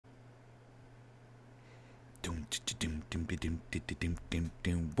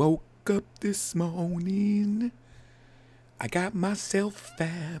Woke up this morning. I got myself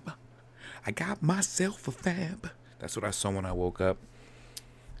fab. I got myself a fab. That's what I saw when I woke up.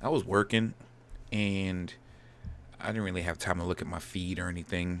 I was working and I didn't really have time to look at my feed or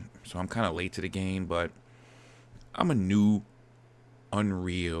anything. So I'm kind of late to the game, but I'm a new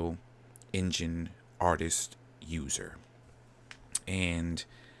Unreal Engine artist user. And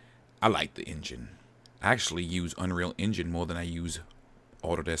I like the engine. I actually use Unreal Engine more than I use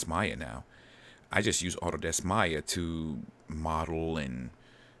Autodesk Maya now. I just use Autodesk Maya to model and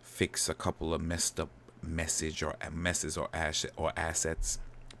fix a couple of messed up messes or assets.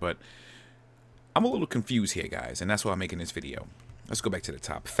 But I'm a little confused here, guys, and that's why I'm making this video. Let's go back to the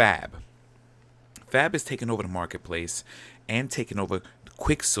top. Fab. Fab is taking over the marketplace and taking over the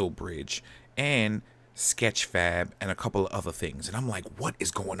Quixel Bridge and Sketchfab and a couple of other things. And I'm like, what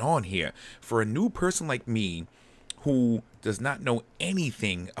is going on here? For a new person like me who does not know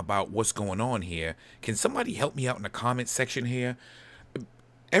anything about what's going on here, can somebody help me out in the comment section here?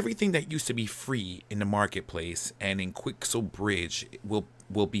 Everything that used to be free in the marketplace and in Quixel Bridge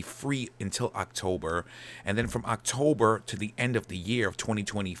will be free until October, and then from October to the end of the year of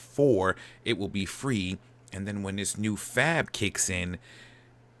 2024 it will be free, and then when this new fab kicks in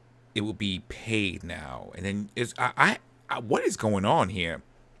it will be paid now. And then it's what is going on here?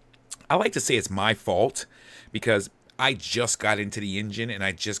 I like to say it's my fault because I just got into the engine and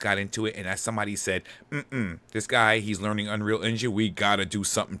I just got into it, and as somebody said, this guy, he's learning Unreal Engine, we gotta do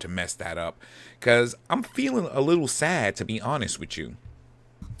something to mess that up. Because I'm feeling a little sad, to be honest with you.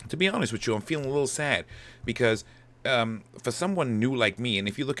 I'm feeling a little sad because for someone new like me, and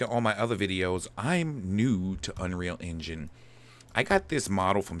if you look at all my other videos, I'm new to Unreal Engine. I got this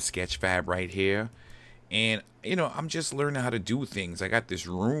model from Sketchfab right here, and you know, I'm just learning how to do things. I got this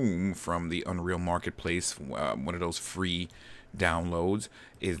room from the Unreal Marketplace, one of those free downloads.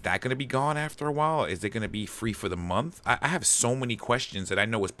 Is that going to be gone after a while? Is it going to be free for the month? I have so many questions that I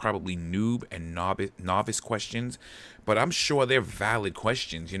know is probably noob and novice questions, but I'm sure they're valid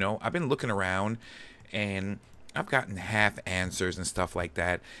questions. You know, I've been looking around and I've gotten half answers and stuff like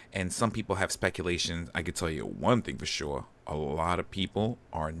that, and some people have speculations. I could tell you one thing for sure: a lot of people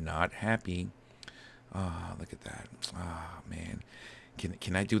are not happy. Ah, look at that. Ah, man.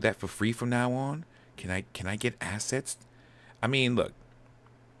 Can I do that for free from now on? Can I get assets? I mean, look.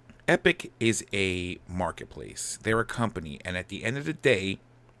 Epic is a marketplace. They're a company, and at the end of the day,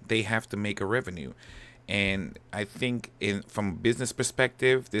 they have to make a revenue. And I think from a business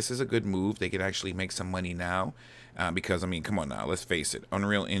perspective, this is a good move. They could actually make some money now because, I mean, come on now, let's face it.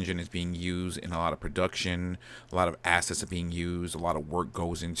 Unreal Engine is being used in a lot of production. A lot of assets are being used. A lot of work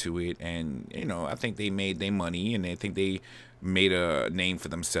goes into it. And, you know, I think they made their money, and I think they made a name for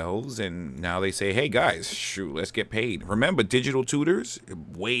themselves. And now they say, hey, guys, shoot, let's get paid. Remember Digital Tutors?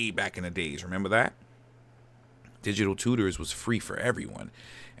 Way back in the days. Remember that? Digital Tutors was free for everyone,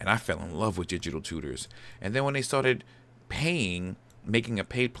 and I fell in love with Digital Tutors. And then when they started paying, making a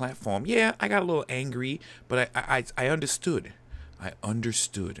paid platform, yeah, I got a little angry, but I understood. I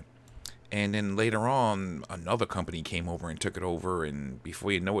understood. And then later on, another company came over and took it over, and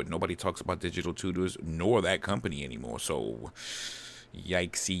before you know it, nobody talks about Digital Tutors nor that company anymore. So,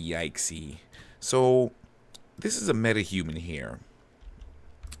 yikesy, yikesy. So, this is a metahuman here.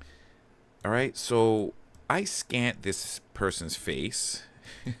 All right, so I scanned this person's face.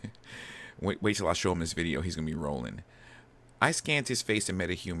 wait till I show him this video. He's going to be rolling. I scanned his face in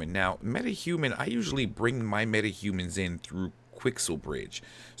MetaHuman. Now, MetaHuman, I usually bring my MetaHumans in through Quixel Bridge.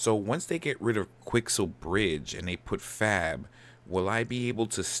 So once they get rid of Quixel Bridge and they put Fab, will I be able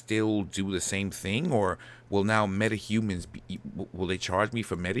to still do the same thing? Or will now MetaHumans, will they charge me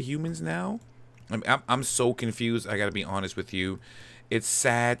for MetaHumans now? I'm so confused. I got to be honest with you. It's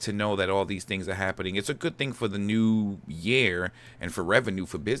sad to know that all these things are happening. It's a good thing for the new year and for revenue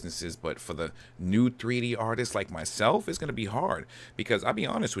for businesses, but for the new 3D artists like myself, it's going to be hard because I'll be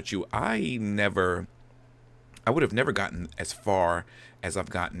honest with you, I would have never gotten as far as I've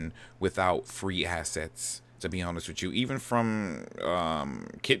gotten without free assets, to be honest with you. Even from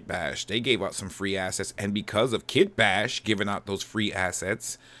Kit Bash, they gave out some free assets, and because of Kit Bash giving out those free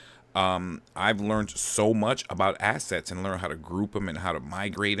assets, I've learned so much about assets and learned how to group them and how to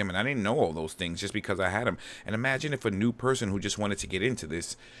migrate them, and I didn't know all those things just because I had them. And imagine if a new person who just wanted to get into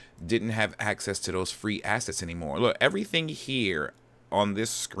this didn't have access to those free assets anymore. Look, everything here on this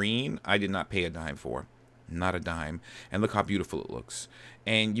screen, I did not pay a dime for. Not a dime. And look how beautiful it looks.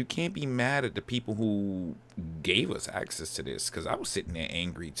 And you can't be mad at the people who gave us access to this, because I was sitting there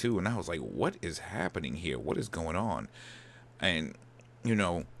angry too, and I was like, what is happening here? What is going on? And, you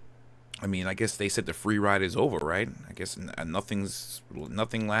know, I mean, I guess they said the free ride is over, right? I guess nothing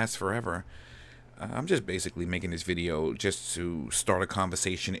lasts forever. I'm just basically making this video just to start a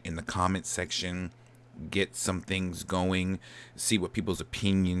conversation in the comment section, get some things going, see what people's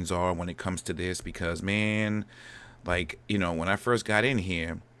opinions are when it comes to this. Because, man, like, you know, when I first got in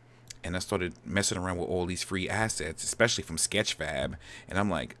here and I started messing around with all these free assets, especially from Sketchfab, and I'm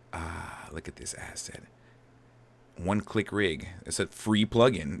like, look at this asset. One-click rig. It's a free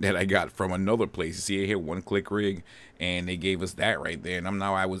plugin that I got from another place. You see it here, one-click rig, and they gave us that right there. And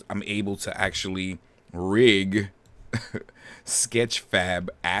I'm able to actually rig Sketchfab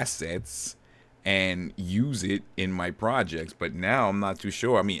assets and use it in my projects. But now I'm not too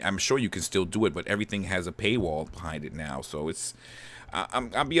sure. I mean, I'm sure you can still do it, but everything has a paywall behind it now. So it's,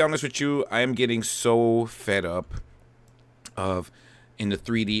 I'll be honest with you, I am getting so fed up of in the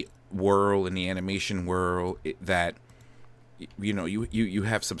 3D world, in the animation world, that you know, you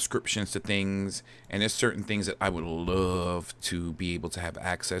have subscriptions to things, and there's certain things that I would love to be able to have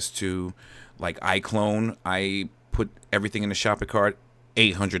access to, like iClone. I put everything in the shopping cart,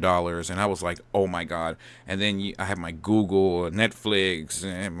 $800, and I was like, oh my god. And then I have my Google, Netflix,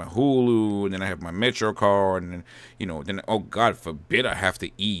 and my Hulu, and then I have my Metro card, and then, you know, then, oh god forbid I have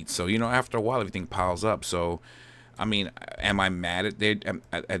to eat. So, you know, after a while everything piles up. So I mean, am I mad at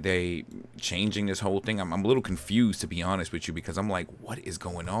they changing this whole thing? I'm a little confused, to be honest with you, because I'm like, what is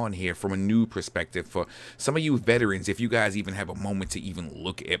going on here from a new perspective? For some of you veterans, if you guys even have a moment to even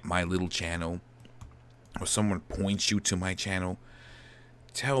look at my little channel, or someone points you to my channel,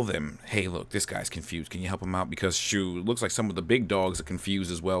 tell them, hey, look, this guy's confused. Can you help him out? Because, shoot, it looks like some of the big dogs are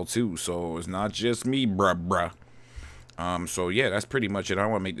confused as well, too. So it's not just me, bruh. So, yeah, that's pretty much it. I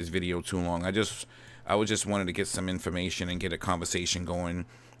don't want to make this video too long. I just wanted to get some information and get a conversation going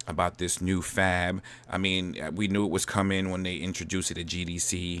about this new fab. I mean, we knew it was coming when they introduced it at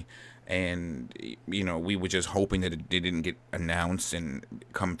GDC, and, you know, we were just hoping that it didn't get announced and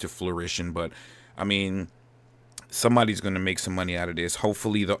come to fruition. But, I mean, somebody's going to make some money out of this.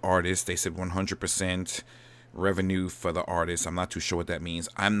 Hopefully the artist. They said 100% revenue for the artist. I'm not too sure what that means.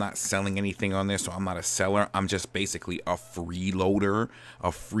 I'm not selling anything on this, so I'm not a seller. I'm just basically a freeloader,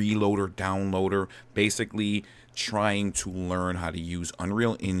 downloader, basically trying to learn how to use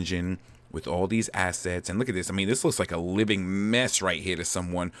Unreal Engine with all these assets. And look at this. I mean, this looks like a living mess right here to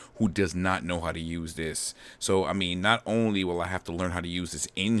someone who does not know how to use this. So, I mean, not only will I have to learn how to use this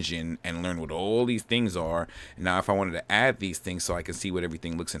engine and learn what all these things are, now if I wanted to add these things so I can see what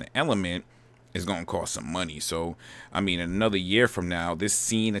everything looks in an element, is going to cost some money. So, I mean, another year from now, this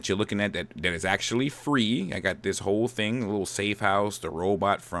scene that you're looking at that is actually free. I got this whole thing, a little safe house, the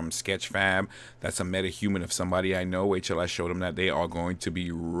robot from Sketchfab. That's a metahuman of somebody I know. Wait till I show them that. They are going to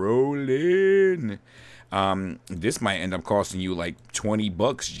be rolling. This might end up costing you like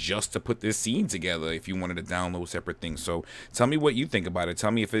 $20 just to put this scene together if you wanted to download separate things. So tell me what you think about it.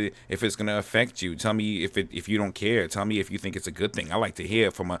 Tell me if it's going to affect you. Tell me if you don't care. Tell me if you think it's a good thing. I like to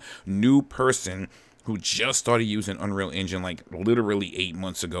hear from a new person who just started using Unreal Engine like literally 8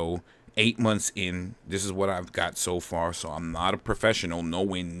 months ago. 8 months in, this is what I've got so far. So I'm not a professional,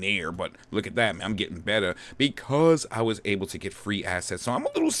 nowhere near, but look at that, man. I'm getting better because I was able to get free assets. So I'm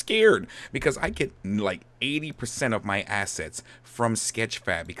a little scared because I get like 80% of my assets from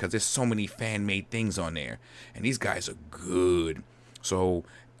Sketchfab because there's so many fan-made things on there, and these guys are good. So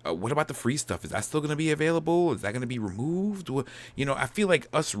what about the free stuff? Is that still going to be available? Is that going to be removed? You know, I feel like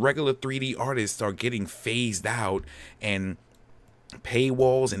us regular 3D artists are getting phased out, and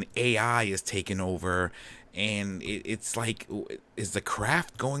paywalls and AI is taking over, and it's like, is the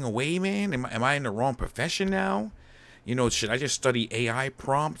craft going away, man? Am I in the wrong profession now? You know, should I just study AI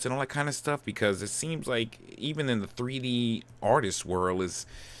prompts and all that kind of stuff? Because it seems like even in the 3D artist world it's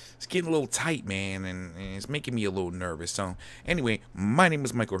getting a little tight, man, and it's making me a little nervous. So anyway, my name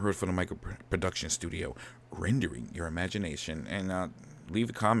is Michael Hurd from the Micro Production Studio, rendering your imagination. And leave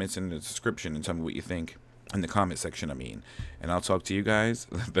the comments in the description and tell me what you think. In the comment section, I mean. And I'll talk to you guys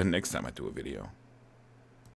the next time I do a video.